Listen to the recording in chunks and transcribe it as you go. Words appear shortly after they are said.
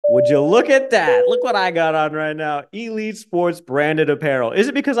Would you look at that? Look what I got on right now. Elite Sports branded apparel. Is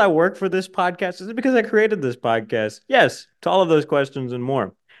it because I work for this podcast? Is it because I created this podcast? Yes, to all of those questions and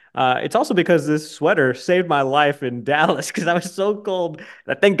more. It's also because this sweater saved my life in Dallas because I was so cold.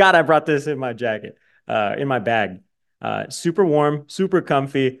 Thank God I brought this in my jacket, in my bag. Super warm, super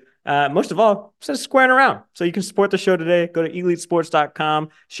comfy. Most of all, it says squaring around. So you can support the show today. Go to elitesports.com.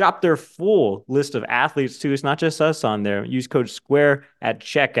 Shop their full list of athletes, too. It's not just us on there. Use code SQUARE at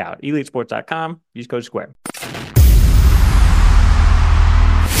checkout. Elitesports.com. Use code SQUARE.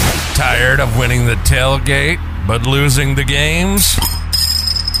 Tired of winning the tailgate but losing the games?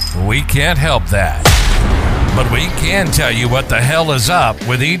 We can't help that. But we can tell you what the hell is up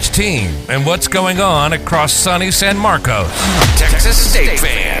with each team and what's going on across sunny San Marcos. Texas State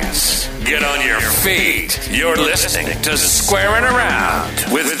fans, get on your feet. You're listening to Squaring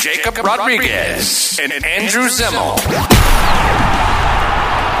Around with Jacob Rodriguez and Andrew Zimmel.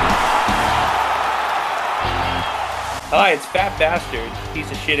 Hi, it's Fat Bastard,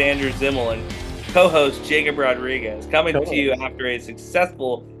 piece of shit Andrew Zimmel, and co-host Jacob Rodriguez, coming to you after a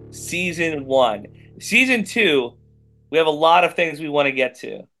successful Season 1. Season 2, we have a lot of things we want to get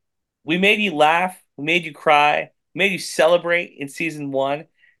to. We made you laugh, we made you cry, we made you celebrate in Season 1.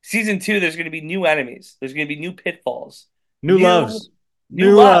 Season 2, there's going to be new enemies. There's going to be new pitfalls. New loves.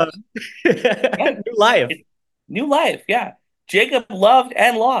 New loves. Yeah. New life. New life, yeah. Jacob loved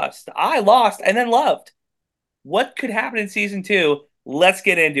and lost. I lost and then loved. What could happen in Season 2? Let's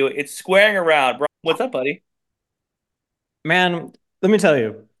get into it. It's squaring around. Bro, what's up, buddy? Man, let me tell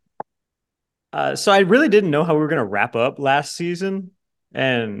you. So I really didn't know how we were going to wrap up last season.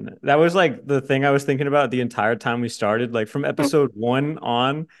 And that was like the thing I was thinking about the entire time we started. Like from episode 1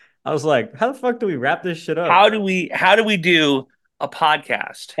 on, I was like, how the fuck do we wrap this shit up? How do we do a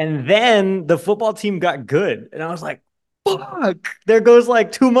podcast? And then the football team got good. And I was like, fuck, there goes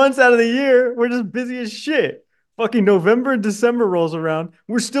like 2 months out of the year. We're just busy as shit. Fucking November and December rolls around.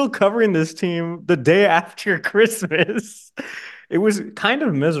 We're still covering this team the day after Christmas. It was kind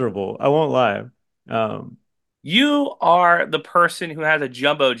of miserable. I won't lie. You are the person who has a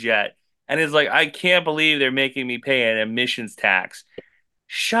jumbo jet and is like, I can't believe they're making me pay an emissions tax.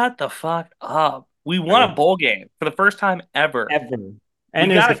 Shut the fuck up. We won a bowl game for the first time ever.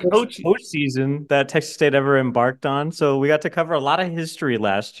 And it's the first postseason that Texas State ever embarked on. So we got to cover a lot of history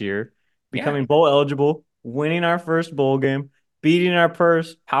last year, becoming bowl eligible, winning our first bowl game, beating our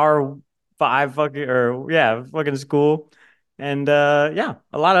first Power 5 fucking school. And a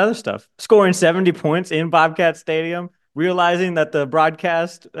lot of other stuff. Scoring 70 points in Bobcat Stadium, realizing that the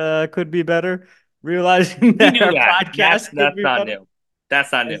broadcast could be better, realizing that our podcast could be better. New.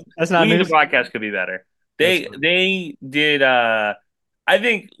 That's not new. That's not new. new. The broadcast could be better. They did. I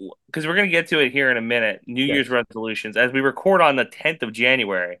think because we're gonna get to it here in a minute. New Year's resolutions as we record on the 10th of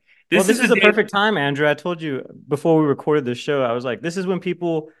January. This is the perfect time, Andrew. I told you before we recorded this show. I was like, this is when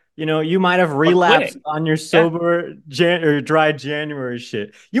people. You know, you might have relapsed on your sober or dry January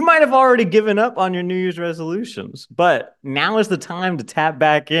shit. You might have already given up on your New Year's resolutions, but now is the time to tap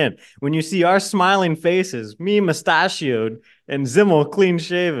back in. When you see our smiling faces, me mustachioed and Zimmel clean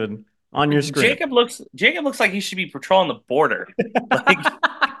shaven on your screen. Jacob looks like he should be patrolling the border. Like,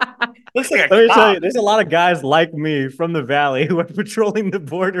 looks like a cop. Let me tell you, there's a lot of guys like me from the Valley who are patrolling the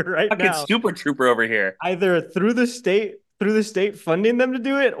border right now. Super trooper over here. Either through the state funding them to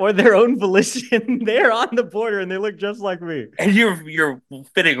do it or their own volition. They're on the border and they look just like me. And you're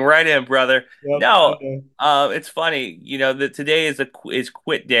fitting right in, brother. Yep. No, it's funny. You know that today is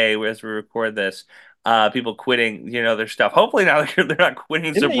quit day as we record this. People quitting, their stuff. Hopefully now they're not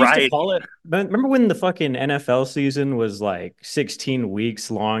quitting Didn't sobriety. They used to call it, remember when the fucking NFL season was like 16 weeks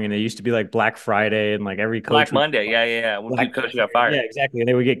long and it used to be like Black Friday and like every coach Black Monday, yeah. When coach got fired. Yeah, exactly. And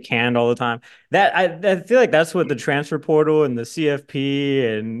they would get canned all the time. I feel like that's what the transfer portal and the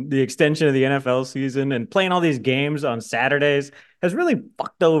CFP and the extension of the NFL season and playing all these games on Saturdays has really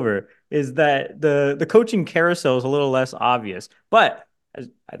fucked over, is that the coaching carousel is a little less obvious. But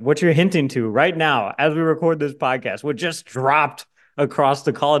what you're hinting to right now, as we record this podcast, what just dropped across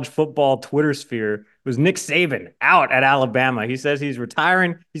the college football Twitter sphere was Nick Saban out at Alabama. He says he's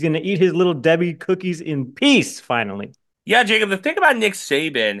retiring. He's going to eat his little Debbie cookies in peace, finally. Yeah, Jacob, the thing about Nick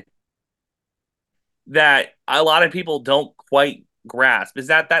Saban that a lot of people don't quite grasp is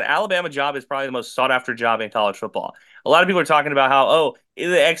that Alabama job is probably the most sought after job in college football. A lot of people are talking about how,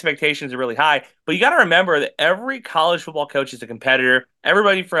 the expectations are really high, but you got to remember that every college football coach is a competitor.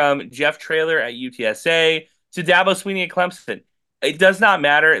 Everybody from Jeff Traylor at UTSA to Dabo Sweeney at Clemson. It does not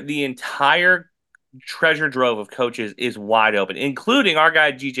matter. The entire treasure trove of coaches is wide open, including our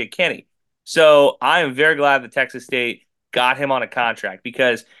guy, GJ Kenny. So I am very glad that Texas State got him on a contract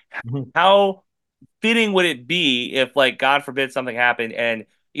because Mhm. how fitting would it be if, like, God forbid something happened and,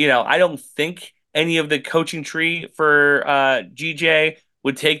 I don't think any of the coaching tree for GJ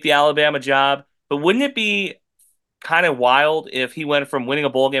would take the Alabama job, but wouldn't it be kind of wild if he went from winning a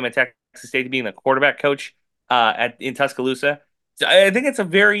bowl game at Texas State to being the quarterback coach at in Tuscaloosa? So I think it's a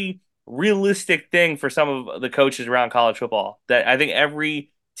very realistic thing for some of the coaches around college football that I think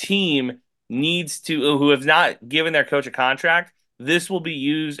every team needs to, who have not given their coach a contract, this will be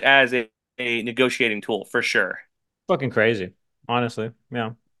used as a negotiating tool for sure. Fucking crazy, honestly.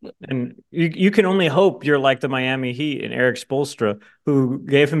 Yeah. And you can only hope you're like the Miami Heat and Eric Spoelstra, who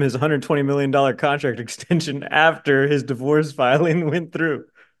gave him his $120 million contract extension after his divorce filing went through.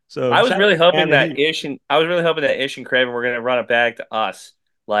 So shout out to Miami Heat. I was really hoping that Ish and Craven were going to run it back to us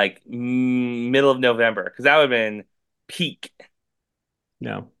like middle of November because that would have been peak.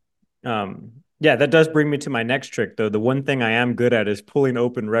 No. Yeah, that does bring me to my next trick, though. The one thing I am good at is pulling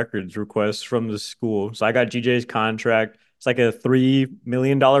open records requests from the school. So I got GJ's contract. It's like a $3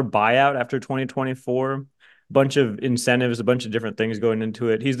 million buyout after 2024. Bunch of incentives, a bunch of different things going into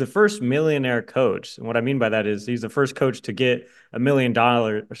it. He's the first millionaire coach. And what I mean by that is he's the first coach to get $1 million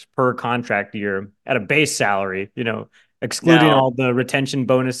per contract year at a base salary, excluding Now, all the retention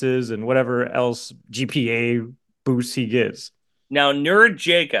bonuses and whatever else GPA boosts he gets. now, Nerd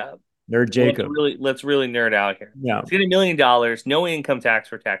Jacob, Nerd Jacob. let's really nerd out here. Yeah. He's getting $1 million, no income tax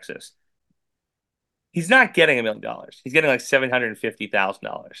for Texas. He's not getting $1 million. He's getting like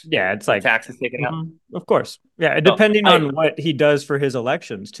 $750,000 Yeah, it's with like, taxes taken out. of course. Yeah, So depending I on what he does for his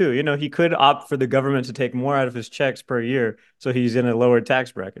elections too. He could opt for the government to take more out of his checks per year, so he's in a lower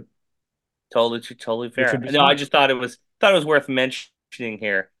tax bracket, totally which would fair. be No, I smart. just thought it was worth mentioning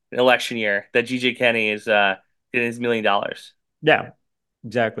here, an election year, that GJ Kenny is getting his $1 million. Yeah,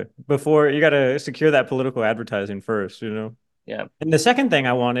 exactly. Before you got to secure that political advertising first. Yeah, And the second thing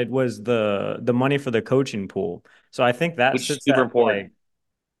I wanted was the money for the coaching pool. So I think that which is sits super at important. like,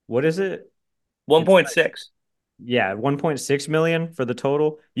 what is it? It's like, 1.6. yeah, 1.6 million for the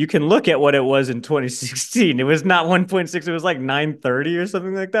total. You can look at what it was in 2016. It was not 1.6, it was like 930 or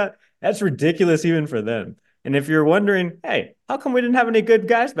something like that. That's ridiculous even for them. And if you're wondering, hey, how come we didn't have any good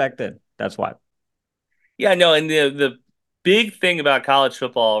guys back then? That's why. Yeah, no, and the big thing about college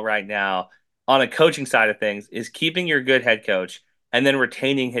football right now on a coaching side of things is keeping your good head coach and then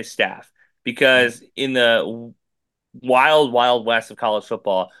retaining his staff. Because in the wild, wild west of college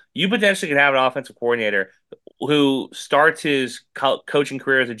football, you potentially can have an offensive coordinator who starts his coaching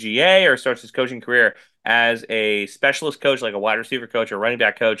career as a GA or starts his coaching career as a specialist coach, like a wide receiver coach or running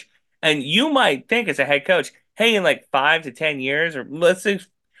back coach. And you might think as a head coach, hey, in like 5 to 10 years, or let's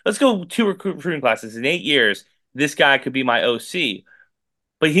go two recruiting classes in 8 years, this guy could be my OC.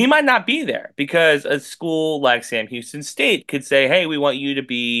 But he might not be there because a school like Sam Houston State could say, "Hey, we want you to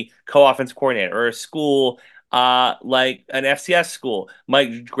be co-offensive coordinator," or a school like an FCS school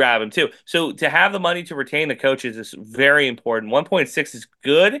might grab him too. So to have the money to retain the coaches is very important. 1.6 is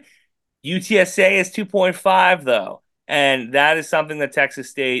good. UTSA is 2.5 though. And that is something that Texas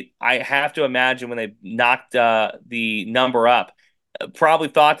State, I have to imagine when they knocked the number up, probably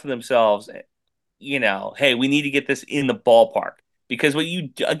thought to themselves, hey, we need to get this in the ballpark. Because what you,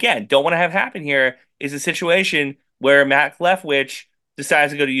 again, don't want to have happen here is a situation where Matt Leftwich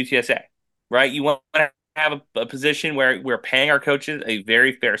decides to go to UTSA, right? You want to have a position where we're paying our coaches a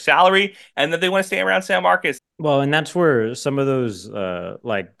very fair salary and that they want to stay around San Marcos. Well, and that's where some of those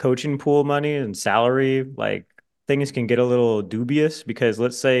like coaching pool money and salary like things can get a little dubious because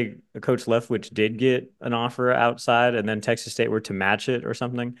let's say a coach Leftwich did get an offer outside and then Texas State were to match it or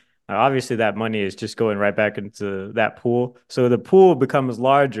something. Obviously, that money is just going right back into that pool. So the pool becomes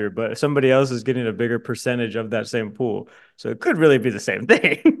larger, but somebody else is getting a bigger percentage of that same pool. So it could really be the same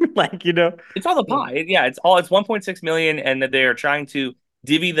thing. Like. It's all the pie. Yeah, it's 1.6 million, and that they are trying to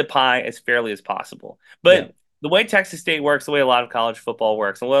divvy the pie as fairly as possible. Yeah. But the way Texas State works, the way a lot of college football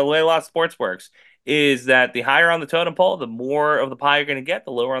works, and the way a lot of sports works, is that the higher on the totem pole, the more of the pie you're going to get.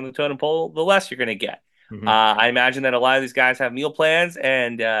 The lower on the totem pole, the less you're going to get. Hmm. I imagine that a lot of these guys have meal plans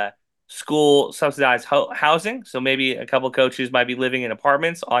and school subsidized housing. So maybe a couple coaches might be living in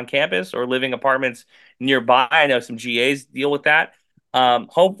apartments on campus or living apartments nearby. I know some GAs deal with that.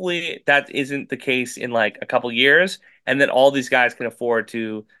 Hopefully that isn't the case in like a couple years, and that all these guys can afford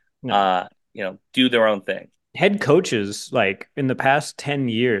to, No. do their own thing. Head coaches like in the past 10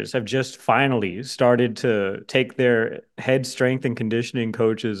 years have just finally started to take their head strength and conditioning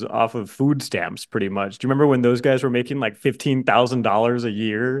coaches off of food stamps pretty much. Do you remember when those guys were making like $15,000 a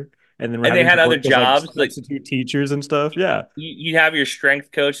year and then were And they having to had other work as like jobs, like substitute teachers and stuff? Yeah. you have your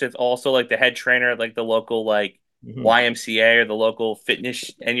strength coach that's also like the head trainer at like the local like Mhm. YMCA or the local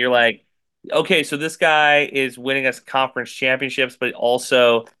fitness, and you're like, okay, so this guy is winning us conference championships, but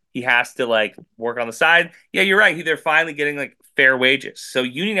also he has to like work on the side. Yeah, you're right. They're finally getting like fair wages. So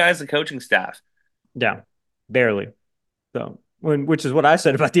unionize the coaching staff. Yeah, barely. So which is what I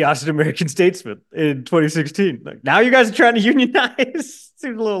said about the Austin American Statesman in 2016. Like now you guys are trying to unionize.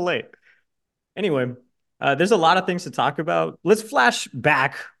 Seems a little late. Anyway, there's a lot of things to talk about. Let's flash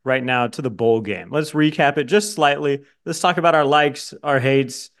back right now to the bowl game. Let's recap it just slightly. Let's talk about our likes, our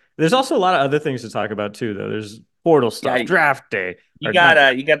hates. There's also a lot of other things to talk about too, though. There's portal Yeah, stuff, draft day, you or not.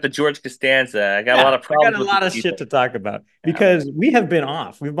 got you got the George Costanza. I got a lot Yeah, of I got problems a with lot these of shit people. to talk about Yeah. because we have been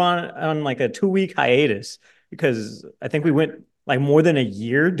off. We've gone on like a 2 week hiatus because I think we went like more than a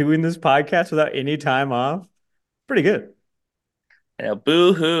year doing this podcast without any time off. Pretty good.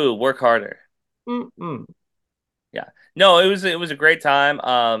 Boo hoo, work harder. Mm-mm. Yeah. No, it was a great time.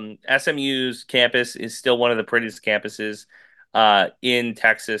 SMU's campus is still one of the prettiest campuses in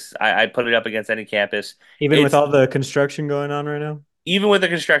Texas. I put it up against any campus. Even with It's all the construction going on right now. even with the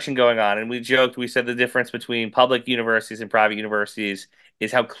construction going on, and we said the difference between public universities and private universities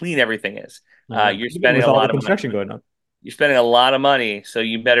is how clean everything is. Oh, yeah. You're Even spending with a all the lot of money. construction going on. You're spending a lot of money, so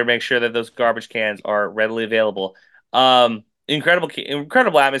you better make sure that those garbage cans are readily available.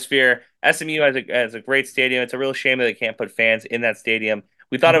 Incredible atmosphere. SMU has a great stadium. It's a real shame that they can't put fans in that stadium.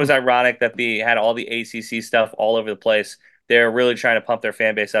 We thought it was Mhm. ironic that they had all the ACC stuff all over the place. They're really trying to pump their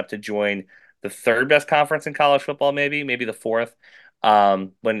fan base up to join the third best conference in college football, maybe the fourth,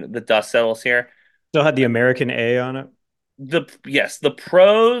 when the dust settles here. Still had the American A on it. The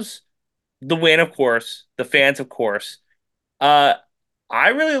pros, the win, of course, the fans, of course. Uh, I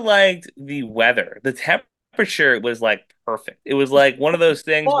really liked the weather. The temperature was like perfect. It was like one of those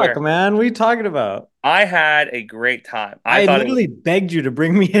things Fuck, where man. What are you talking about? I had a great time. I literally begged you to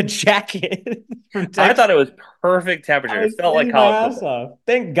bring me a jacket from I Texas. thought it was perfect I temperature. It was felt like freezing my college ass football. off.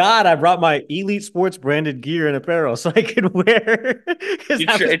 Thank God I brought my Elite Sports branded gear and apparel so I could wear because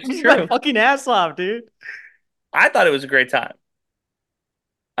I was It's freezing my true. fucking ass off, dude. I thought it was a great time.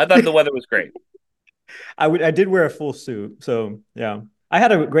 I thought the weather was great. I did wear a full suit, so yeah. I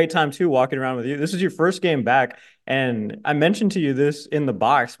had a great time too walking around with you. This was your first game back, and I mentioned to you this in the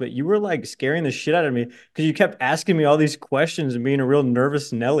box, but you were like scaring the shit out of me because you kept asking me all these questions and being a real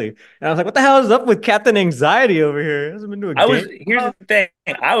nervous Nelly. And I was like, "What the hell is up with Captain Anxiety over here? Hasn't been to a game." Here's the thing.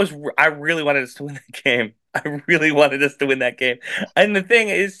 I really wanted us to win that game. I really wanted us to win that game. And the thing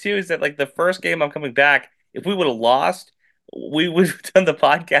is too, is that like the first game I'm coming back, if we would have lost, we would have done the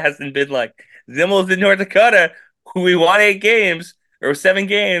podcast and been like, Zimmel's in North Dakota. We won 8 games or 7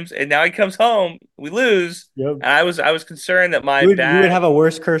 games, and now he comes home. We lose. Yep. And I was concerned that my You would bad have a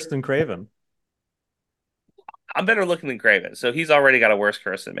worse curse than Craven. I'm better looking than Craven, so he's already got a worse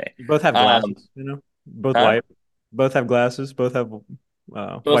curse than me. You both have Um, glasses, you know? Both huh? white. Both have glasses. Both have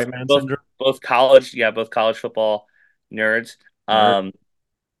Both white man both syndrome. both college, yeah, both college football nerds. Nerd. Um,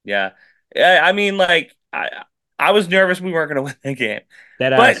 yeah. I mean, like I was nervous we weren't going to win the game,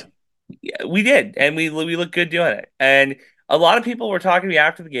 Dead ass. but yeah, we did, and we looked good doing it. And a lot of people were talking to me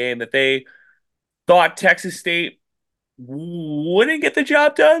after the game that they thought Texas State wouldn't get the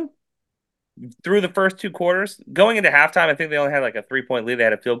job done through the first 2 quarters. Going into halftime, I think they only had like a 3 point lead. They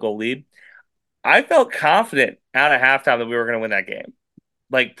had a field goal lead. I felt confident out of halftime that we were going to win that game.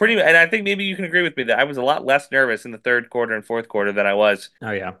 Like pretty, and I think maybe you can agree with me that I was a lot less nervous in the third quarter and fourth quarter than I was.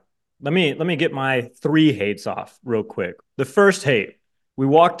 Oh yeah. Let me get my three hates off real quick. The first hate, we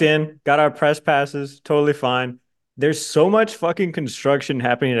walked in, got our press passes, totally fine. There's so much fucking construction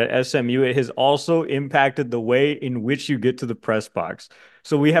happening at SMU. It has also impacted the way in which you get to the press box.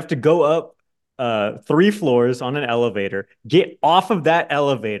 So we have to go up 3 floors on an elevator, get off of that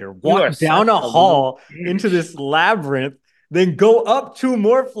elevator, You walk are down such a a little hall into bitch. this labyrinth, then go up 2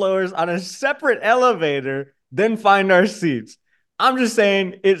 more floors on a separate elevator, then find our seats. I'm just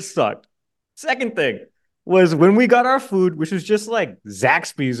saying it sucked. Second thing was when we got our food, which was just like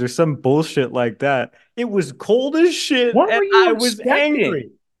Zaxby's or some bullshit like that. It was cold as shit What and were you I was expecting?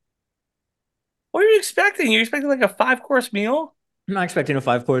 angry. What were you expecting? You expecting like a 5 course meal? I'm not expecting a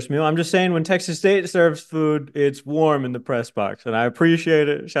 5 course meal. I'm just saying when Texas State serves food, it's warm in the press box, and I appreciate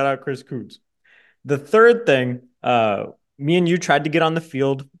it. Shout out Chris Coots. The third thing, me and you tried to get on the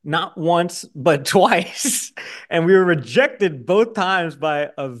field not once but twice, and we were rejected both times by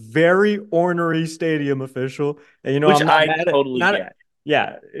a very ornery stadium official. And Which I'm not I mad at totally not. get.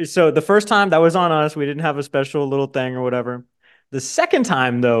 Yeah. So the first time that was on us. We didn't have a special little thing or whatever. The second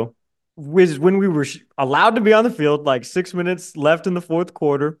time though was when we were allowed to be on the field, like 6 minutes left in the fourth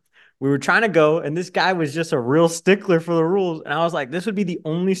quarter. We were trying to go, and this guy was just a real stickler for the rules. And I was like, this would be the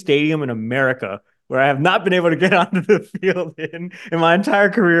only stadium in America where I have not been able to get onto the field in my entire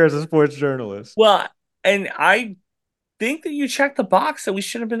career as a sports journalist. Well, and I think that you checked the box that we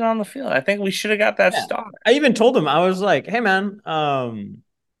should have been on the field. I think we should have got that Yeah. star. I even told him, I was like, hey man,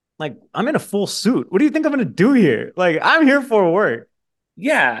 like I'm in a full suit. What do you think I'm gonna do here? Like I'm here for work.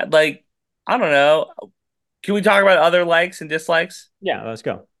 Yeah, like I don't know. Can we talk about other likes and dislikes? Yeah, let's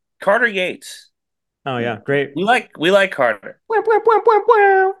go. Carter Yates. Oh yeah, great. We like Carter. Wow, wow, wow, wow,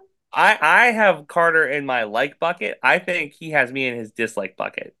 wow. I have Carter in my like bucket. I think he has me in his dislike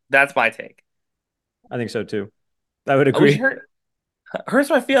bucket. That's my take. I think so too. I would Which agree. hurts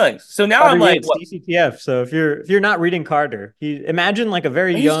my feelings. So now Carter I'm like, Yates, what? DCTF. So if you're not reading Carter, he imagine like a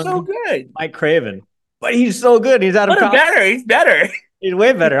very He's so young good. Mike Craven, but he's so good. He's out of What a college. better. He's better. He's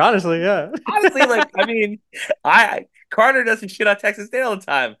way better, honestly. Yeah. Honestly, like I mean, I Carter doesn't shit on Texas State all the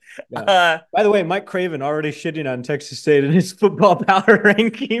time. Yeah. Uh, By the way, Mike Craven already shitting on Texas State in his football power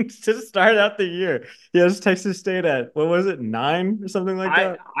rankings to start out the year. He has Texas State at what was it, 9 or something like I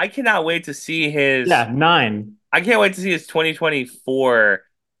that? I cannot wait to see his. Yeah, 9. I can't wait to see his 2024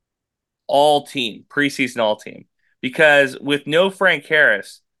 all team preseason all team because with no Frank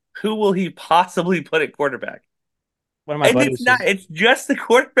Harris, who will he possibly put at quarterback? One of my And it's buddies not. was It's just the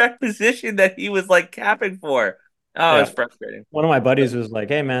quarterback position that he was like capping for. Oh, yeah. it's frustrating. One of my buddies was like,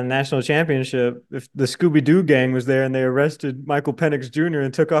 "Hey man, national championship. If the Scooby Doo gang was there and they arrested Michael Penix Jr.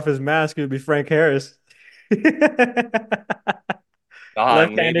 and took off his mask, it would be Frank Harris." Oh,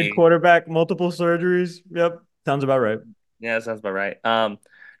 Left-handed maybe. quarterback, multiple surgeries. Yep, sounds about right. Yeah, that sounds about right.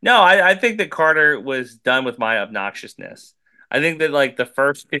 No, I think that Carter was done with my obnoxiousness. I think that like the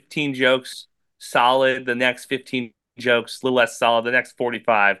first 15 jokes solid, the next 15 jokes a little less solid, the next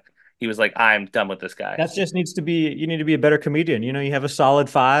 45, he was like, I'm done with this guy. That just needs to be. You need to be a better comedian. You have a solid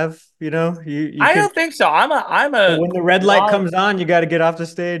 5. You I could. don't think so. I'm But a when the red light quality comes on, you got to get off the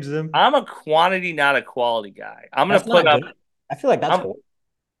stage. Then I'm a quantity, not a quality guy. that's not good. I feel like that's I'm horrible.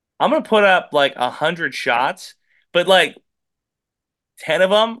 I'm gonna put up like 100 shots, but like 10 of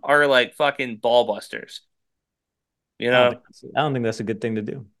them are like fucking ball busters. You know, I don't think that's a good thing to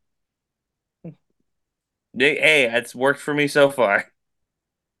do. hey, it's worked for me so far.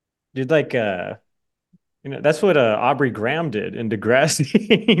 Dude, like that's what Aubrey Graham did in Degrassi.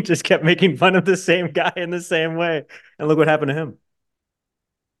 He just kept making fun of the same guy in the same way, and look what happened to him.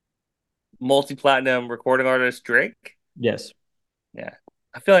 Multi-platinum recording artist Drake. Yes, Yeah,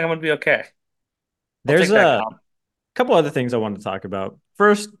 I feel like I'm gonna be okay. I'll there's take that a comp. couple other things I wanted to talk about.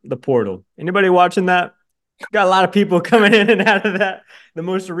 First, the portal. Anybody watching that? Got a lot of people coming in and out of that. The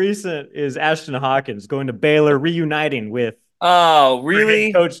most recent is Ashton Hawkins going to Baylor, reuniting with Oh, their head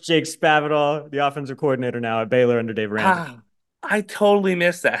really? coach Jake Spavital, the offensive coordinator now at Baylor under Dave Ramsey. Ah, I totally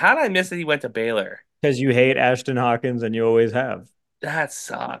missed that. How did I miss that he went to Baylor? Because you hate Ashton Hawkins and you always have. That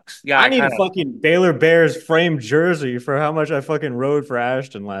sucks. Yeah, I I need a kind of. fucking Baylor Bears framed jersey for how much I fucking rode for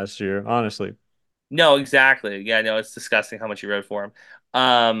Ashton last year, honestly. No, exactly. Yeah, no, it's disgusting how much he wrote for him.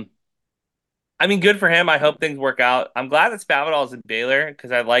 Um, I mean, good for him. I hope things work out. I'm glad that Spavital is in Baylor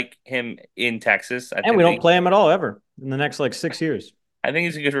because I like him in Texas. And we don't play him at all ever in the next like 6 years. I think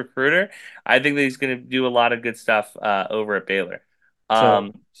he's a good recruiter. I think that he's going to do a lot of good stuff over at Baylor. So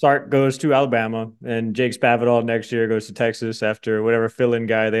Um, Sark goes to Alabama and Jake Spavital next year goes to Texas after whatever fill-in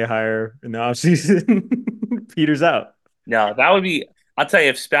guy they hire in the offseason peters out. no, that would be. I'll tell you,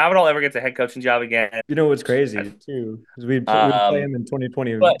 if Spavital ever gets a head coaching job again, You know what's crazy too is we play um, him in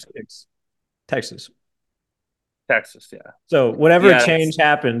but 2026 Texas. Texas, yeah, So whatever yeah, change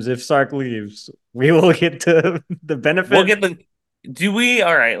happens if Sark leaves, we will get to the we'll benefit. get the. Do we?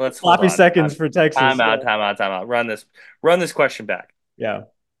 All right, let's hold Sloppy on. seconds for Texas. Time out, time out, time out. Run this question back. Yeah.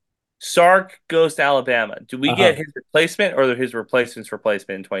 Sark goes to Alabama. Do we Uh-huh. get his replacement or his replacement's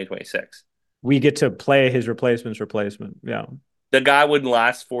replacement in 2026? We get to play his replacement's replacement. Yeah. The guy wouldn't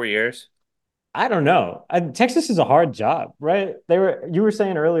last 4 years. I don't know. Texas is a hard job, right? You were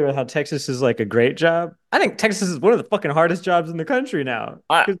saying earlier how Texas is like a great job. I think Texas is one of the fucking hardest jobs in the country now.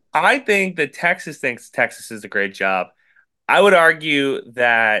 I I think that Texas thinks Texas is a great job. I would argue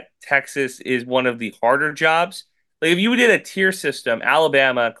that Texas is one of the harder jobs. Like if you did a tier system,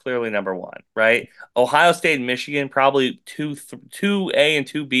 Alabama clearly number one, right? Ohio State and Michigan probably two A and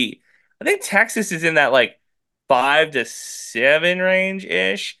two B. I think Texas is in that like 5 to 7 range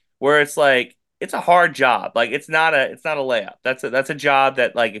ish, where it's like it's a hard job. Like it's not a layup. That's a job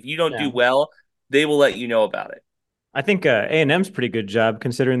that like if you don't do Yeah. well, they will let you know about it. I think A&M's pretty good job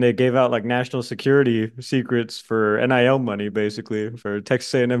considering they gave out like national security secrets for NIL money basically for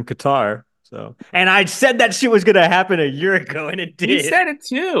Texas A&M Qatar. So, and I said that shit was gonna happen a year ago, and it You did. said it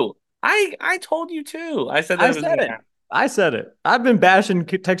too. I told you too. I said that I it was said going to it. happen. I said it. I've been bashing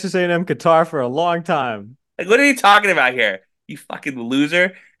Texas A&M Qatar for a long time. Like, what are you talking about here? You fucking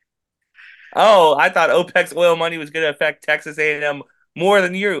loser. Oh, I thought OPEC's oil money was going to affect Texas A&M more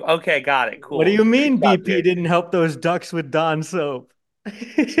than you. Okay, got it. What do Cool. you Good mean job, BP dude. didn't help those ducks with Dawn soap?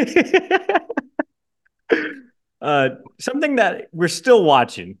 Uh, Something that we're still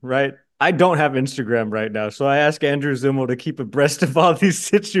watching, right? I don't have Instagram right now, so I ask Andrew Zimmel to keep abreast of all these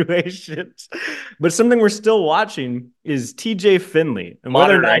situations. But something we're still watching is TJ Finley and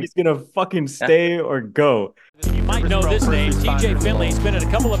whether or not Monitoring. he's gonna fucking stay or go. You might know this name. TJ Finley's been at a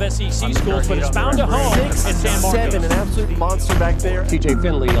couple of SEC schools, but has found a home in San Marcos. Seven, an absolute monster back there. TJ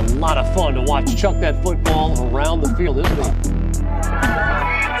Finley, a lot of fun to watch chuck that football around the field, isn't he?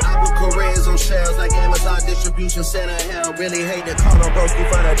 Careers on shelves like Amazon distribution center. Hell, really hate to call on broke you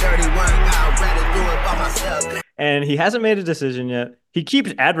for the dirty work. I'd rather do it by myself. And he hasn't made a decision yet. He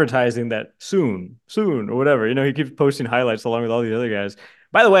keeps advertising that soon, or whatever. You know, he keeps posting highlights along with all the other guys.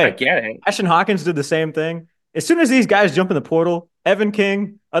 By the I way, get it. Ashton Hawkins did the same thing. As soon as these guys jump in the portal, Evan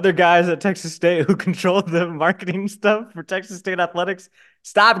King, other guys at Texas State who control the marketing stuff for Texas State athletics,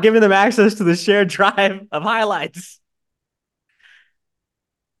 stop giving them access to the shared drive of highlights.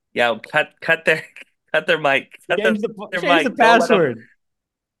 Yeah, cut their cut their mic. Their Change the mic. Don't let them password.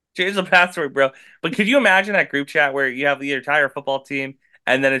 change the password, bro. But could you imagine that group chat where you have the entire football team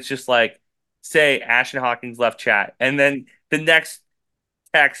and then it's just like, say, Ashton Hawkins left chat, and then the next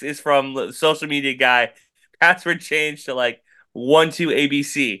text is from the social media guy, password changed to like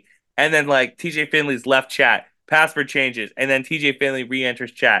 12ABC, and then like TJ Finley's left chat, password changes, and then TJ Finley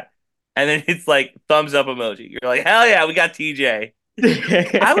re-enters chat, and then it's like thumbs up emoji. You're like, hell yeah, we got TJ.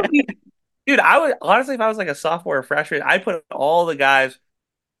 I would be, dude. I would honestly, if I was like a sophomore or freshman, I'd put all the guys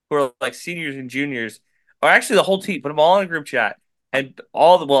who are like seniors and juniors, or actually the whole team, put them all in a group chat, and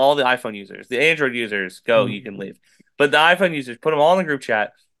all the iPhone users, the Android users, go, you can leave, but the iPhone users, put them all in a group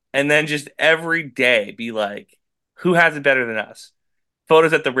chat, and then just every day be like, who has it better than us?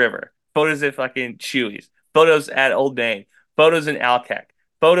 Photos at the river, photos at fucking Chewy's, photos at Old Main, photos in Alkek,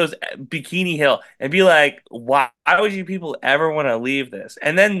 photos at Bikini Hill, and be like, why would you people ever want to leave this?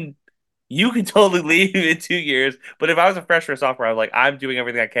 And then you can totally leave in 2 years. But if I was a freshman or sophomore, I was like, I'm doing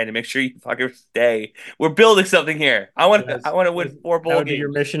everything I can to make sure you fucking stay. We're building something here. I want to win four That bowl would be your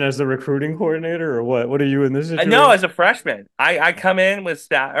games. mission as the recruiting coordinator, or what? What are you in this I know situation? as a freshman, I come in with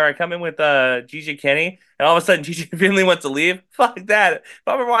staff, or I come in with GJ Kenny, and all of a sudden GJ Finley wants to leave. Fuck that. If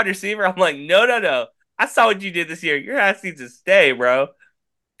I'm a wide receiver, I'm like, no. I saw what you did this year. Your ass needs to stay, bro.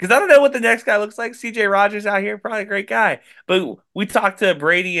 Because I don't know what the next guy looks like. CJ Rogers out here, probably a great guy. But we talked to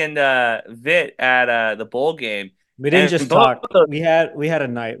Brady and Vitt at the bowl game, We didn't and just both talk. of those, We had a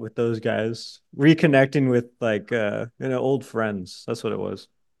night with those guys, reconnecting with like old friends. That's what it was.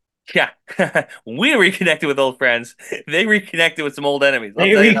 yeah, we reconnected with old friends. They reconnected with some old enemies. I'll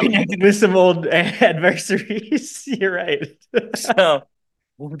They tell you that. reconnected with some old adversaries. You're right. So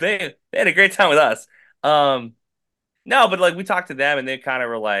they had a great time with us. No, but like we talked to them and they kind of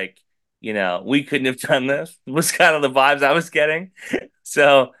were like, we couldn't have done this. Was kind of the vibes I was getting.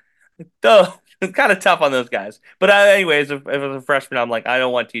 So though it's kind of tough on those guys. But anyways, if I was a freshman, I'm like, I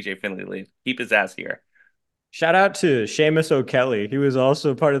don't want TJ Finley to leave. Keep his ass here. Shout out to Seamus O'Kelly. He was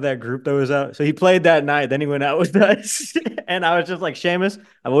also part of that group that was out. So he played that night. Then he went out with us. And I was just like, Seamus,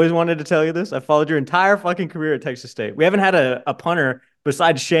 I've always wanted to tell you this. I followed your entire fucking career at Texas State. We haven't had a punter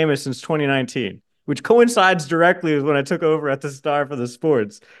besides Seamus since 2019, which coincides directly with when I took over at the Star for the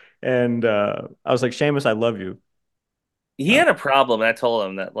sports. And I was like, Seamus, I love you. He had a problem, and I told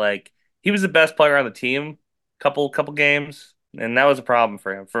him that like he was the best player on the team, couple games, and that was a problem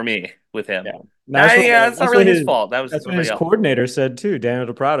for him, for me, with him. Yeah. That's what, Yeah, it's not really his fault. That was that's what somebody his else. coordinator said too,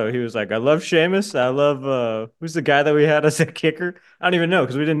 Daniel DePrado. He was like, I love Seamus. I love who's the guy that we had as a kicker? I don't even know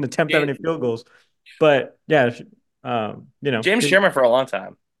because we didn't attempt that many field goals. But yeah, James Sherman for a long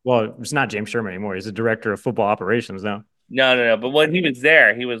time. well, it's not James Sherman anymore. He's the director of football operations now. No. But when he was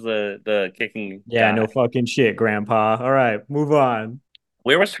there, he was the kicking Yeah, guy. no fucking shit, Grandpa. All right, move on.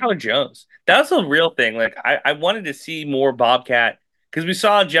 Where was Tyler Jones? That was a real thing. Like I wanted to see more Bobcat because we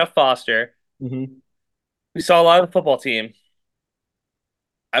saw Jeff Foster. Mm-hmm. We saw a lot of the football team.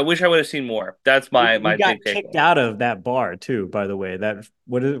 I wish I would have seen more. That's We my got big kicked takeaway. out of that bar too, by the way. That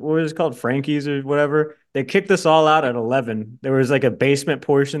what is it called? Frankie's or whatever. They kicked us all out at 11. There was like a basement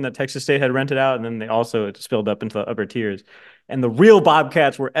portion that Texas State had rented out, and then they also it spilled up into the upper tiers. And the real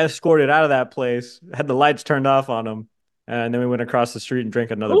Bobcats were escorted out of that place, had the lights turned off on them, and then we went across the street and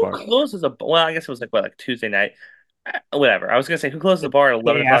drank another Who bar. closes a well? I guess it was like what, like Tuesday night. Whatever. I was gonna say who closes the The bar at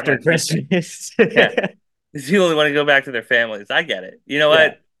 11 day o'clock after on a Tuesday. Christmas. Yeah, because people only want to go back to their families. I get it. You know Yeah,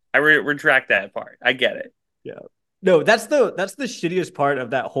 what? I retract that part. I get it. yeah. No, that's the shittiest part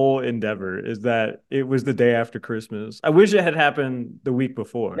of that whole endeavor is that it was the day after Christmas. I wish it had happened the week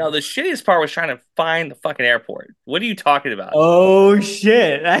before. No, the shittiest part was trying to find the fucking airport. What are you talking about? Oh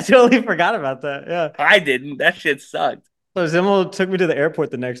shit. I totally forgot about that. Yeah. I didn't. That shit sucked. So Zimmel took me to the airport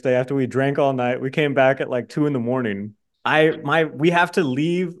the next day after we drank all night. We came back at like 2 in the morning. We have to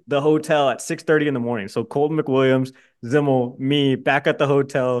leave the hotel at 6:30 in the morning. So Colton McWilliams, Zimmel, me back at the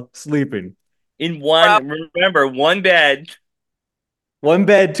hotel sleeping. In Wow. remember, one bed. One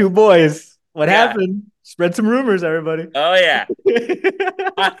bed, two boys. What Yeah. happened? Spread some rumors, everybody. Oh yeah.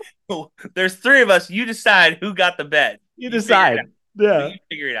 There's three of us. You decide who got the bed. You You figure it decide. out. Yeah. You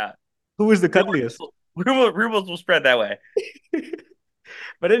figure it out. Who was the cuddliest? Rumors will spread that way.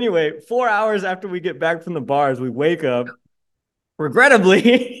 But anyway, 4 hours after we get back from the bars, we wake up.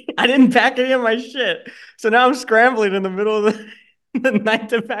 Regrettably, I didn't pack any of my shit. So now I'm scrambling in the middle of the night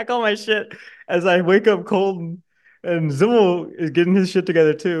to pack all my shit as I wake up cold and Zimmel is getting his shit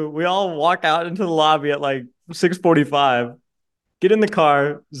together too. We all walk out into the lobby at like 6:45, get in the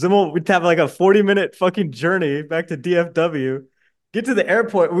car. Zimmel, we'd have like a 40-minute fucking journey back to DFW. Get to the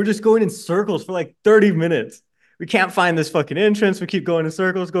airport. We're just going in circles for like 30 minutes. We can't find this fucking entrance. We keep going in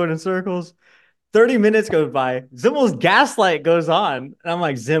circles, going in circles. 30 minutes goes by. Zimmel's gas light goes on. And I'm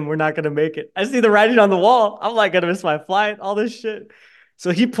like, Zim, we're not going to make it. I see the writing on the wall. I'm like, going to miss my flight, all this shit.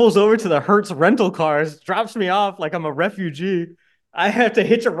 So he pulls over to the Hertz rental cars, drops me off like I'm a refugee. I have to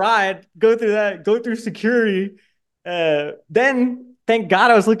hitch a ride, go through that, go through security. Then, thank God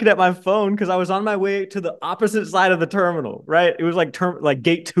I was looking at my phone because I was on my way to the opposite side of the terminal, right? It was like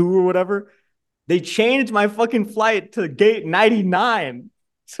gate 2 or whatever. They changed my fucking flight to gate 99.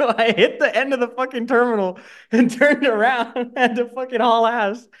 So I hit the end of the fucking terminal and turned around and had to fucking haul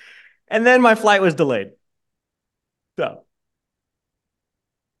ass. And then my flight was delayed. So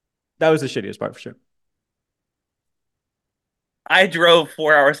that was the shittiest part for sure. I drove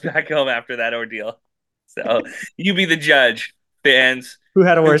 4 hours back home after that ordeal. So you be the judge, fans. Who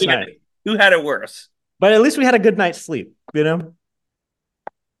had a Who worse had, night? who had it worse? But at least we had a good night's sleep, you know?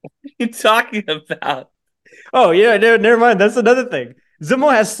 What are you talking about? Oh, yeah, never mind. That's another thing.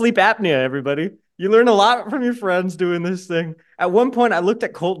 Zimo has sleep apnea, everybody. You learn a lot from your friends doing this thing. At one point, I looked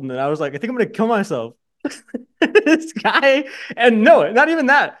at Colton and I was like, I think I'm going to kill myself. This guy, and no, not even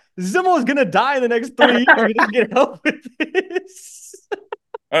that. Zimo is going to die in the next 3 years if he doesn't get help with this.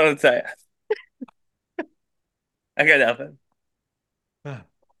 I don't tell you. I got nothing.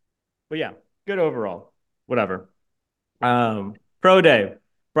 But yeah, good overall. Whatever. Pro day.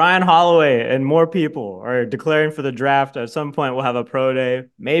 Brian Holloway and more people are declaring for the draft. At some point, we'll have a pro day.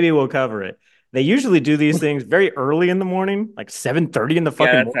 Maybe we'll cover it. They usually do these things very early in the morning, like 7:30 in the Yeah,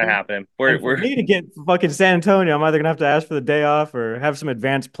 fucking that's not morning. happening. And for me to get fucking San Antonio, I'm either gonna have to ask for the day off or have some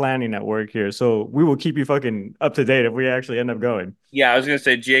advanced planning at work here. So we will keep you fucking up to date if we actually end up going. Yeah, I was gonna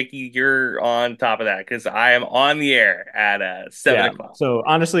say, Jakey, you're on top of that because I am on the air at 7 o'clock. So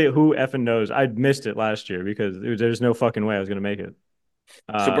honestly, who effing knows? I missed it last year because there's no fucking way I was gonna make it.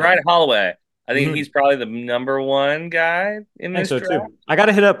 So Brian Holloway, I think mhm. he's probably the number one guy in I think this so draft. too. I got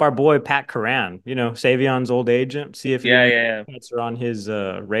to hit up our boy Pat Curran, Savion's old agent, see if Yeah. Pats are on his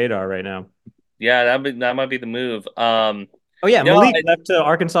radar right now. Yeah, that might be the move. Oh yeah, No, Malik left to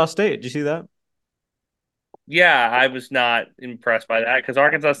Arkansas State. Did you see that? yeah, I was not impressed by that because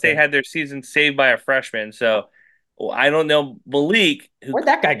Arkansas State had their season saved by a freshman. So I don't know Malik. Where'd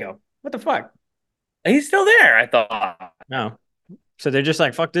that guy go? What the fuck? He's still there, I thought. No. So they're just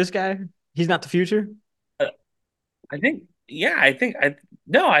like, fuck this guy. He's not the future. I think, yeah, I think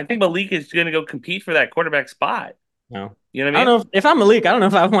Malik is going to go compete for that quarterback spot. No. You know what I I mean? don't know if I'm Malik. I don't know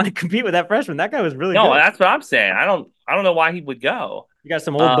if I want to compete with that freshman. That guy was really No, good. that's what I'm saying. I don't know why he would go. You got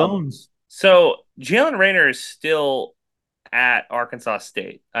some old bones. So Jalen Raynor is still at Arkansas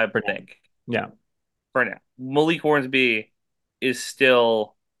State, I think. Yeah. For now. Malik Hornsby is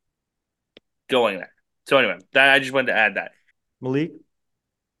still going there. So anyway, I just wanted to add that. Malik.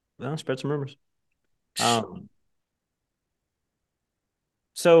 Well, spread some rumors.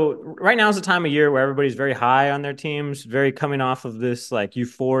 So right now is the time of year where everybody's very high on their teams, very coming off of this like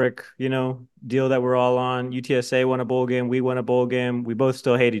euphoric, deal that we're all on. UTSA won a bowl game, we won a bowl game. We both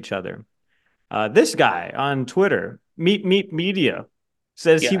still hate each other. This guy on Twitter, Meet Media,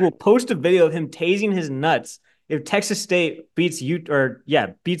 says he will post a video of him tasing his nuts if Texas State beats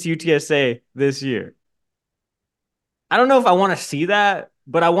UTSA this year. I don't know if I want to see that,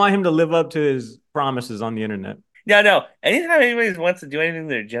 but I want him to live up to his promises on the internet. Yeah, no. Anytime anybody wants to do anything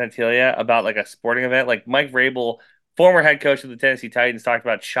to their genitalia about like a sporting event, like Mike Vrabel, former head coach of the Tennessee Titans, talked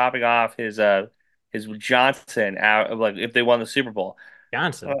about chopping off his Johnson out of like if they won the Super Bowl.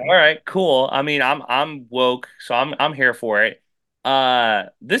 Johnson. All right, cool. I mean, I'm woke, so I'm here for it.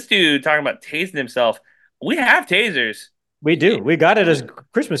 This dude talking about tasing himself. We have tasers. We do. We got it as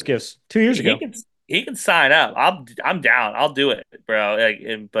Christmas gifts 2 years He ago. can he can sign up. I'm down. I'll do it,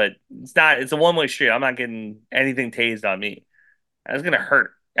 bro. But it's not. It's a one-way street. I'm not getting anything tased on me. That's gonna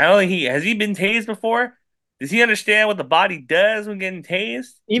hurt. I don't think he has he been tased before. Does he understand what the body does when getting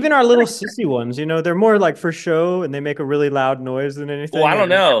tased? Even our little sissy ones, they're more like for show and they make a really loud noise than Well, I anything. don't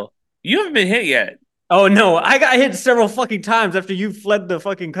know. You haven't been hit yet. Oh no, I got hit several fucking times after you fled the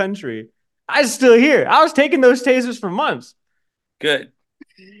fucking country. I'm still here. I was taking those tasers for months. Good.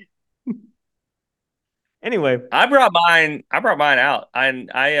 Anyway, I brought mine. I brought mine out.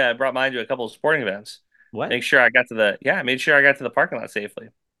 I brought mine to a couple of sporting events. what? Make sure I got to the yeah. I made sure I got to the parking lot safely.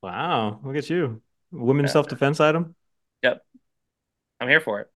 Wow, look at you. Women's Yeah. self-defense item. Yep. I'm here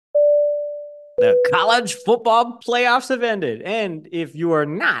for it. The college football playoffs have ended. And if you are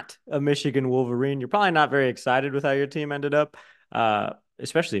not a Michigan Wolverine, you're probably not very excited with how your team ended up,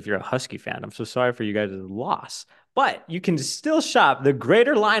 especially if you're a Husky fan. I'm so sorry for you guys' loss. But you can still shop the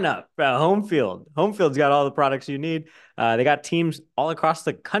greater lineup at Home Field. Home Field's got all the products you need. They got teams all across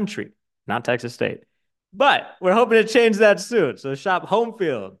the country, not Texas State. But we're hoping to change that soon. So shop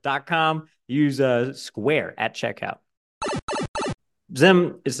homefield.com. Use Square at checkout.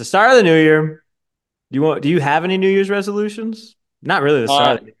 Zim, it's the start of the new year. Do you have any New Year's resolutions? Not really the start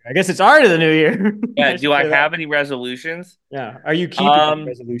of the new year. I guess it's already the new year. Yeah. Do I have any resolutions? Yeah. Are you keeping any Um,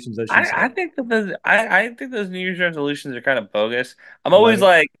 resolutions, I should say? I think that I think those New Year's resolutions are kind of bogus. I'm always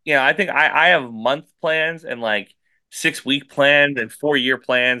Right. like, I think I have month plans and like 6-week plans and 4-year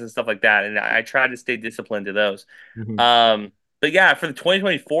plans and stuff like that, and I try to stay disciplined to those. Mhm. But yeah, for the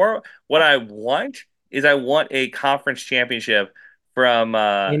 2024, what I want is I want a conference championship from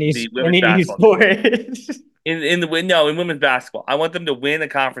the women's Any basketball team. sport. In women's basketball, I want them to win a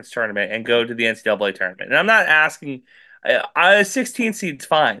conference tournament and go to the NCAA tournament. And I'm not asking, a 16 seed's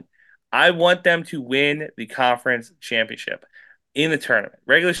fine. I want them to win the conference championship in the tournament.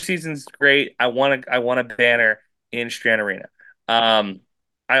 Regular season's great. I want a banner in Strand Arena. Um,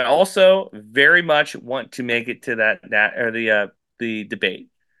 I also very much want to make it to that or the debate.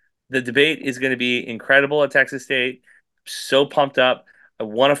 The debate is going to be incredible at Texas State. So pumped up. I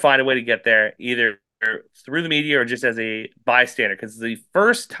want to find a way to get there, either through the media or just as a bystander, because it's the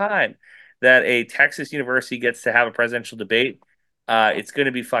first time that a Texas university gets to have a presidential debate. It's going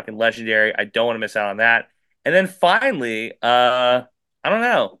to be fucking legendary. I don't want to miss out on that. And then finally, I don't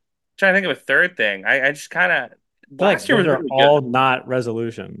know. I'm trying to think of a third thing. I just kind of feel like last year those was are really all good. not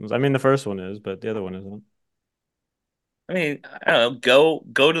resolutions. I mean, the first one is, but the other one isn't. I mean, I don't know.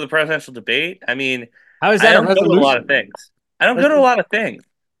 Go to the presidential debate. I mean, How is I that a don't go to a lot of resolution? things. I don't That's go to a just lot of things.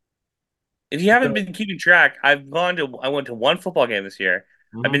 If you haven't so, been keeping track, I went to one football game this year.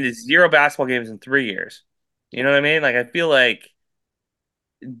 I've been mhm. to 0 basketball games in 3 years. You know what I mean? Like I feel like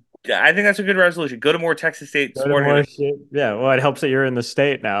I think that's a good resolution. Go to more Texas State Go to sporting more events. shit. Yeah, well, it helps that you're in the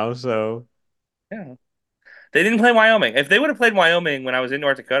state now, so Yeah. They didn't play Wyoming. If they would have played Wyoming when I was in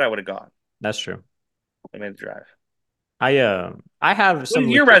North Dakota, I would have gone. that's true. I made the drive. I have What is some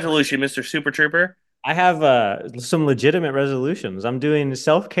your legit resolution, Mr. Super Trooper? I have some legitimate resolutions. I'm doing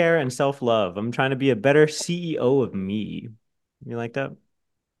self-care and self-love. I'm trying to be a better CEO of me. You like that?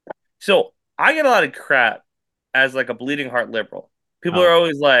 So I get a lot of crap as like a bleeding heart liberal. People are Oh,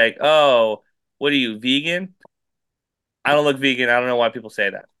 always like, "Oh, what are you, vegan?" I don't look vegan. I don't know why people say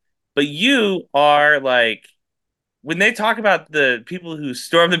that. But you are like when they talk about the people who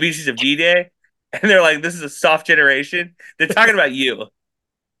stormed the beaches of D-Day and they're like, "This is a soft generation." They're talking about you,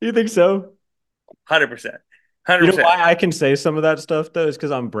 you think so? 100%, hundred You know percent. why I can say some of that stuff though? Is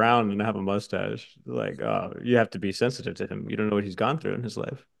because I'm brown and I have a mustache. Like, oh, you have to be sensitive to him. You don't know what he's gone through in his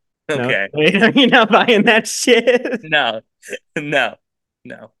life. No, Okay, you're not buying that shit. no, no,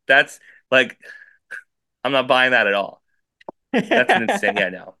 no. That's like I'm not buying that at all. That's an insane. Yeah,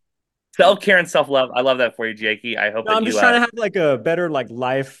 no. Self care and self love. I love that for you, Jakey. I hope No, that I'm you just trying to have like a better like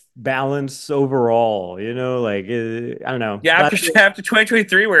life balance overall. Like I don't know. yeah, after Last year, after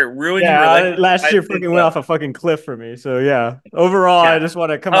 2023 where it ruined your yeah, relationship, last I year think fucking went so. off a fucking cliff for me. So yeah, overall, I Yeah. just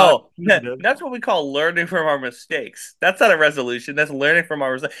want to come out Oh, positive. that's what we call learning from our mistakes. That's not a resolution. That's learning from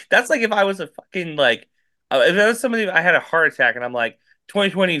our mistakes. That's like if I was a fucking like, if I was somebody, I had a heart attack and I'm like,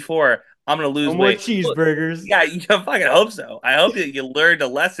 2024, I'm gonna No lose more weight. Well, cheeseburgers. yeah, you fucking hope so. I hope that you learned a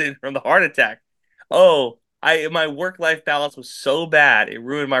lesson from the heart attack. Oh, my work life balance was so bad it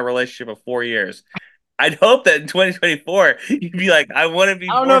ruined my relationship of 4 years. I'd hope that in 2024 you'd be like, I want to be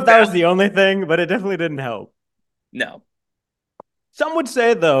I don't know more if that was balanced. the only thing, but it definitely didn't help. No, Some would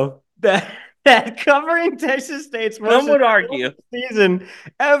say though that that covering Texas State's most Some would enjoyable argue. season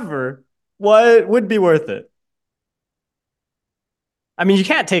ever would be worth it. I mean, you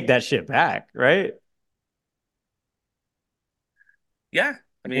can't take that shit back, right? Yeah.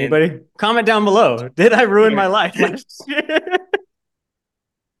 I mean, Anybody? Comment down below. Did I ruin my life last year?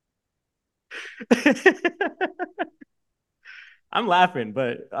 I'm laughing,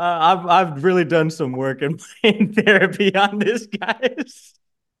 but I've really done some work in therapy on this, guys.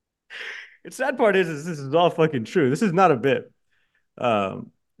 The sad part is this is all fucking true. This is not a bit.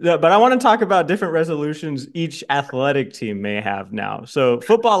 Yeah, but I want to talk about different resolutions each athletic team may have now. So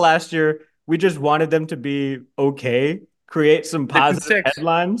football last year, we just wanted them to be okay, create some 6 and positive 6.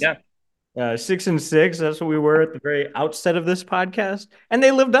 headlines. Yeah. 6 and 6, that's what we were at the very outset of this podcast, and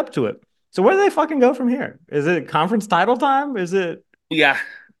they lived up to it. So where do they fucking go from here? Is it conference title time? Is it Yeah.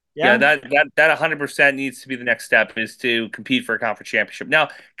 Yeah, yeah? that 100% needs to be the next step is to compete for a conference championship. Now,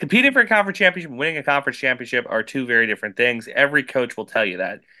 competing for a conference championship and winning a conference championship are two very different things. Every coach will tell you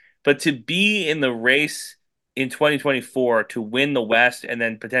that. But to be in the race in 2024 to win the West and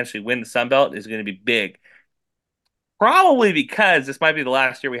then potentially win the Sun Belt is going to be big. Probably because this might be the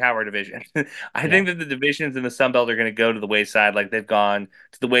last year we have our division. I Yeah. think that the divisions in the Sun Belt are going to go to the wayside like they've gone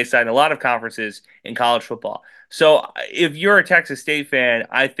to the wayside in a lot of conferences in college football. So if you're a Texas State fan,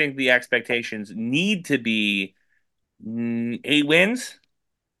 I think the expectations need to be 8 wins.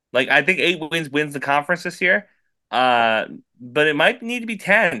 Like I think 8 wins wins the conference this year. Uh, but it might need to be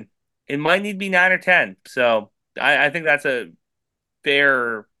 10. It might need to be 9 or 10. So I think that's a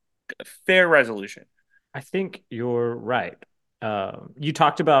fair fair resolution. I think you're right. You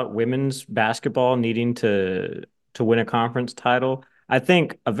talked about women's basketball needing to win a conference title. I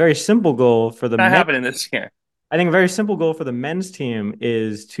think a very simple goal for the Not men. happening this year. I think a very simple goal for the men's team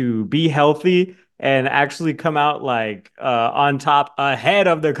is to be healthy and actually come out like on top ahead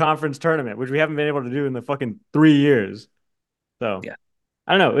of the conference tournament, which we haven't been able to do in the fucking 3 years. So Yeah.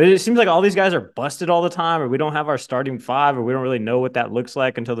 I don't know. It seems like all these guys are busted all the time, or we don't have our starting five, or we don't really know what that looks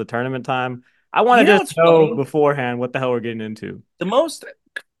like until the tournament time. I want You to know just what's know funny? beforehand what the hell we're getting into. The most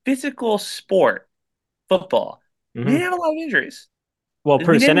physical sport, football, we didn't Hmm. have a lot of injuries. Well, We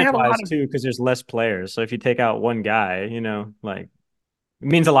didn't percentage have a lot wise of, too, because there's less players. So if you take out one guy, like it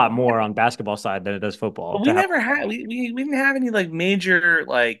means a lot more on basketball side than it does football but to we have. never had, we didn't have any like major,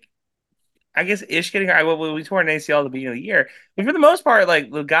 like, I guess ish getting hurt. Well, we tore an ACL at the beginning of the year. But for the most part,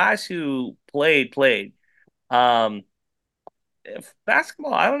 like the guys who played. Um,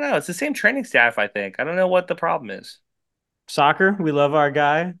 Basketball, I don't know. It's the same training staff, I think. I don't know what the problem is. Soccer, we love our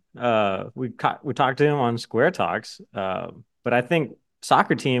guy. We talked to him on Square Talks. But I think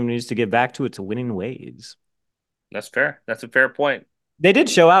soccer team needs to get back to its winning ways. That's fair. That's a fair point. They did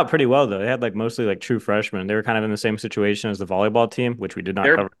show out pretty well though. They had like mostly like true freshmen. They were kind of in the same situation as the volleyball team, which we did not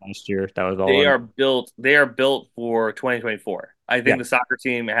They're cover last year. That was all They on. are built. They are built for 2024. I Yeah, think the soccer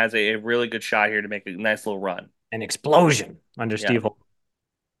team has a really good shot here to make a nice little run. an explosion under Yeah. Steve Holt.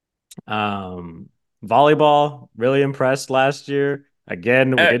 Volleyball, really impressed last year.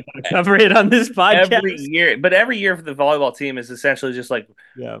 Again, we E- did not cover it on this Every podcast. year, but every year for the volleyball team is essentially just like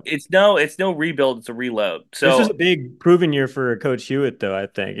Yeah. it's no rebuild, it's a reload. This was a So big proven year for Coach Hewitt, though, I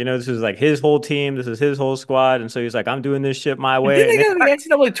think. This is like his whole team. This is his whole squad. And so he's like, I'm doing this shit my didn't way. they And it, go to the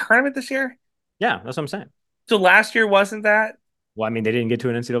NCAA tournament this year? yeah, that's what I'm saying. So last year wasn't that? Well, I mean, they didn't get to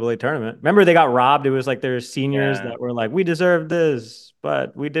an NCAA tournament. Remember, they got robbed. It was like their seniors Yeah. that were like, we deserved this,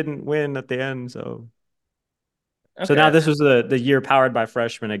 but we didn't win at the end. So now Okay. this was the year powered by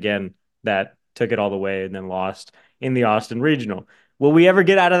freshmen again that took it all the way and then lost in the Austin Regional. Will we ever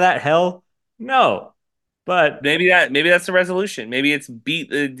get out of that hell? No. But Maybe that's the resolution. Maybe it's beat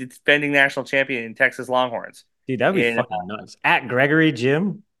the defending national champion in Texas Longhorns. dude, that'd be And fucking nuts. At Gregory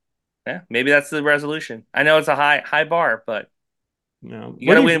Gym, yeah, maybe that's the resolution. I know it's a high bar, but you got where to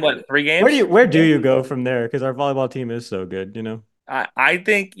do you win what, three where do games? you where do you go from there? Because our volleyball team is so good. I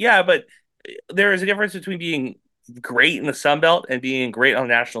think, yeah, but there is a difference between being great in the Sun Belt and being great on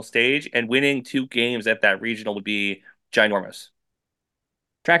the national stage, and winning 2 games at that regional would be ginormous.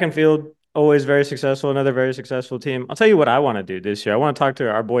 Track and field, always very successful. Another very successful team. I'll tell you what I want to do this year. I want to talk to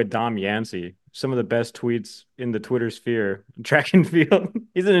our boy Dom Yancey. Some of the best tweets in the Twitter sphere. Track and field.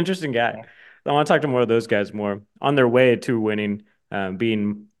 He's an interesting guy. I want to talk to more of those guys more on their way to winning.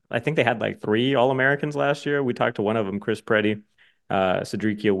 Being, I think they had like 3 All-Americans last year. We talked to one of them, Chris Preddy,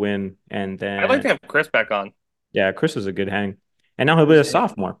 Cedricia Wynn, and I'd like then to have Chris back on. yeah, Chris was a good hang, and now he'll be a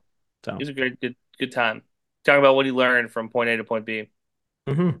sophomore. So He's a great, good time. Talking about what he learned from point A to point B.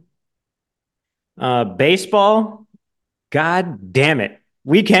 mhm. Baseball. God damn it.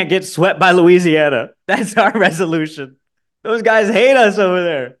 We can't get swept by Louisiana. That's our resolution. Those guys hate us over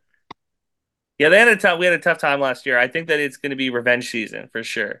there. Yeah, they had a tough. We had a tough time last year. I think that it's going to be revenge season for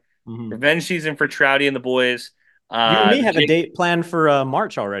sure. Mhm. Revenge season for Trouty and the boys. You and me have a Jake, date planned for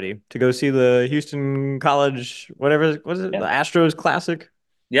March already to go see the Houston College, whatever, what is it? yeah, The Astros Classic.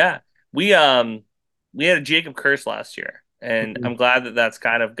 yeah. We had a Jacob curse last year, and Mhm. I'm glad that that's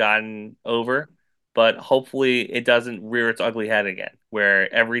kind of gotten over. But hopefully, it doesn't rear its ugly head again,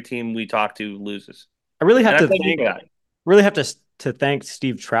 where every team we talk to loses. I really And have I to thank you thank for that. really have to thank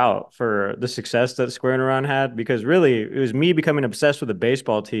Steve Trout for the success that Squaring Around had because really it was me becoming obsessed with the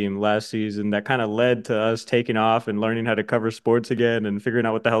baseball team last season that kind of led to us taking off and learning how to cover sports again and figuring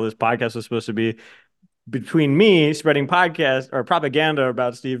out what the hell this podcast was supposed to be. Between me spreading podcast or propaganda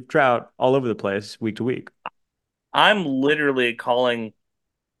about Steve Trout all over the place week to week I'm literally calling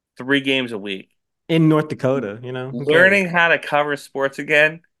 3 games a week, in North Dakota, who cares? learning how to cover sports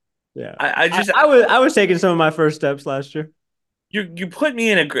again. Yeah. I I, just I was I was taking some of my first steps last year. you put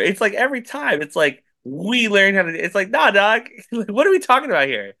me in a great. It's like every time. It's like we learn how to. It's like nah, dog. What are we talking about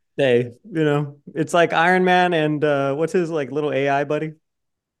here? Hey, it's like Iron Man and what's his like little AI buddy?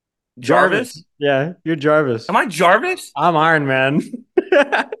 Jarvis. Jarvis? Yeah, you're Jarvis. Am I Jarvis? I'm Iron Man.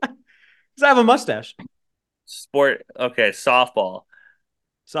 Because I have a mustache. Sport. Okay, softball.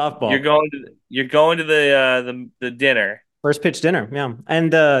 Softball. You're going to the dinner. First pitch dinner. Yeah.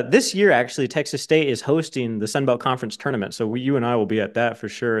 And this year, actually, Texas State is hosting the Sun Belt Conference tournament. So you and I will be at that for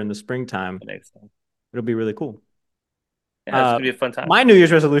sure in the springtime. That makes sense. It'll be really cool. Yeah, it's gonna be a fun time. My New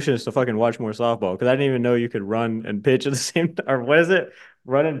Year's resolution is to fucking watch more softball because I didn't even know you could run and pitch at the same time. Or what is it?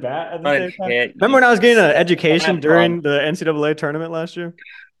 Run and bat at the Run and same time. hit. Remember when I was getting an education Slap butt. during the NCAA tournament last year?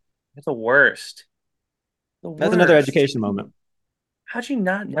 That's the worst. The That's another worst. education moment. How'd you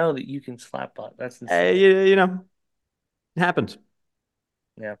not know that you can slap butt? That's Hey, insane. it happens.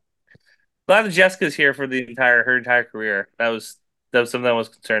 Yeah. Glad that Jessica's here for her entire career. That was something I was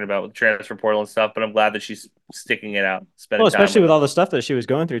concerned about with the transfer portal and stuff, but I'm glad that she's sticking it out, Well, spending time especially with with it. all the stuff that she was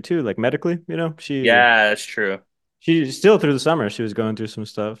going through too, like medically, Yeah, that's true. she still through the summer she was going through some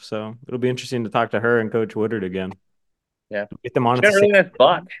stuff. So it'll be interesting to talk to her and Coach Woodard again. Yeah. Get them on She at the had a same really nice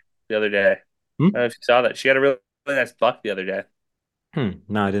buck the other day. I Hmm? don't know if you saw that. She had a really nice buck the other day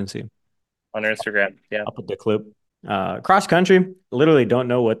No, I didn't see. on her Instagram. Yeah. I'll put the clip. Cross country, literally don't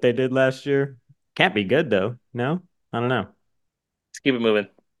know what they did last year. Can't be good though. No, I don't know. Let's keep it moving.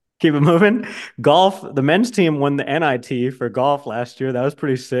 Keep it moving. Golf, the men's team won the NIT for golf last year. That was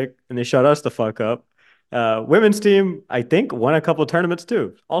pretty sick. And they shut us the fuck up. Women's team, I think, won a couple tournaments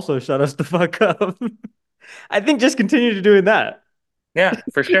too. Also shut us the fuck up. I think just continue to doing that. Yeah,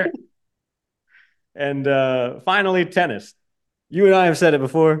 for sure. And finally, tennis. You and I have said it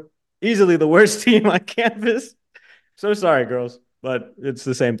before. Easily the worst team on campus. So sorry, girls, but it's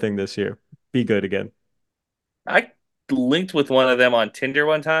the same thing this year. Be good again. I linked with one of them on Tinder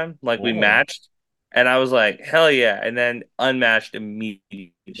one time, like we Oh, matched, and I was like, hell yeah, and then unmatched she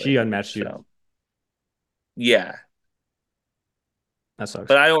immediately. unmatched you. So yeah, That sucks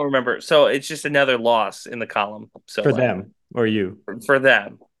but I don't remember. So it's just another loss in the column. So for like them or you. for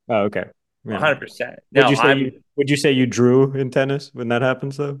them, Oh, okay. Yeah. 100%. Would Now you say you I'm would you say you drew in tennis when that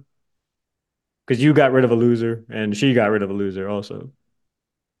happens though? Because you got rid of a loser and she got rid of a loser also.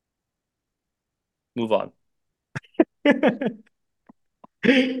 move on.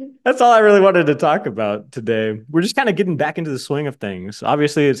 That's all I really wanted to talk about today. We're just kind of getting back into the swing of things.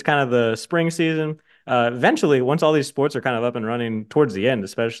 Obviously, it's kind of the spring season. Eventually, once all these sports are kind of up and running towards the end,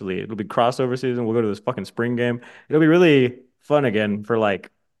 especially, it'll be crossover season. We'll go to this fucking spring game. It'll be really fun again for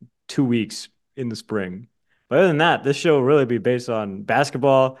like 2 weeks in the spring. But other than that, this show will really be based on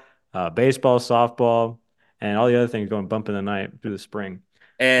basketball, baseball, softball, and all the other things going bump in the night through the spring.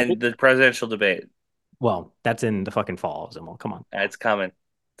 And the presidential debate, Well, that's in the fucking fall, Zimmel. Come on. it's coming.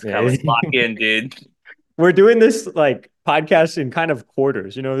 It's Yeah. coming. Lock in, dude. We're doing this like podcast in kind of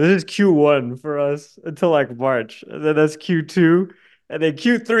quarters. This is Q1 for us until like March. And then that's Q2. And then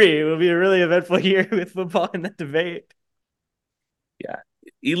Q3 will be a really eventful year with football and that debate. Yeah.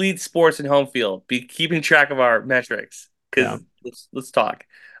 Elite sports and home field. Be keeping track of our metrics Yeah. because let's talk.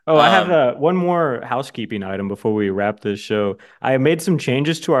 Oh, I have Um, one more housekeeping item before we wrap this show. I made some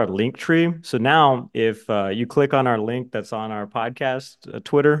changes to our link tree. So now, if you click on our link that's on our podcast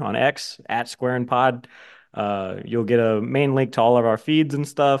Twitter on X at SQUARIN Pod, you'll get a main link to all of our feeds and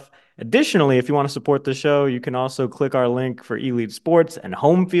stuff. Additionally, if you want to support the show, you can also click our link for Elite Sports and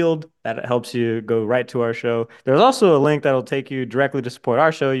Home Field. That helps you go right to our show. There's also a link that'll take you directly to support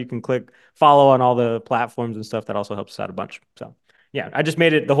our show. You can click follow on all the platforms and stuff. That also helps us out a bunch. So. Yeah, I just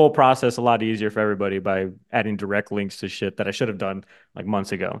made the whole process a lot easier for everybody by adding direct links to shit that I should have done like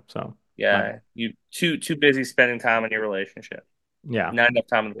months ago. So my yeah, you too busy spending time in your relationship. Yeah, Not enough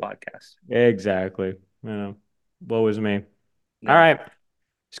time on the podcast. exactly. Woe is me. No. All right.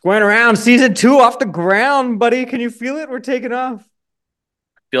 Squaring around, season 2 off the ground, buddy. Can you feel it? We're taking off.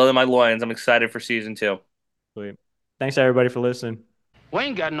 Feel it in my loins. I'm excited for season 2. Sweet. Thanks, everybody, for listening. We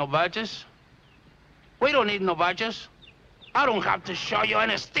ain't got no badges. We don't need no badges. I don't have to show you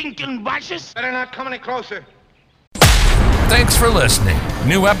any stinking badges. Better not come any closer. Thanks for listening.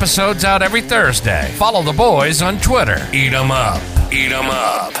 New episodes out every Thursday. Follow the boys on Twitter. Eat 'em up. Eat 'em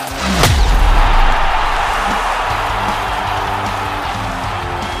up.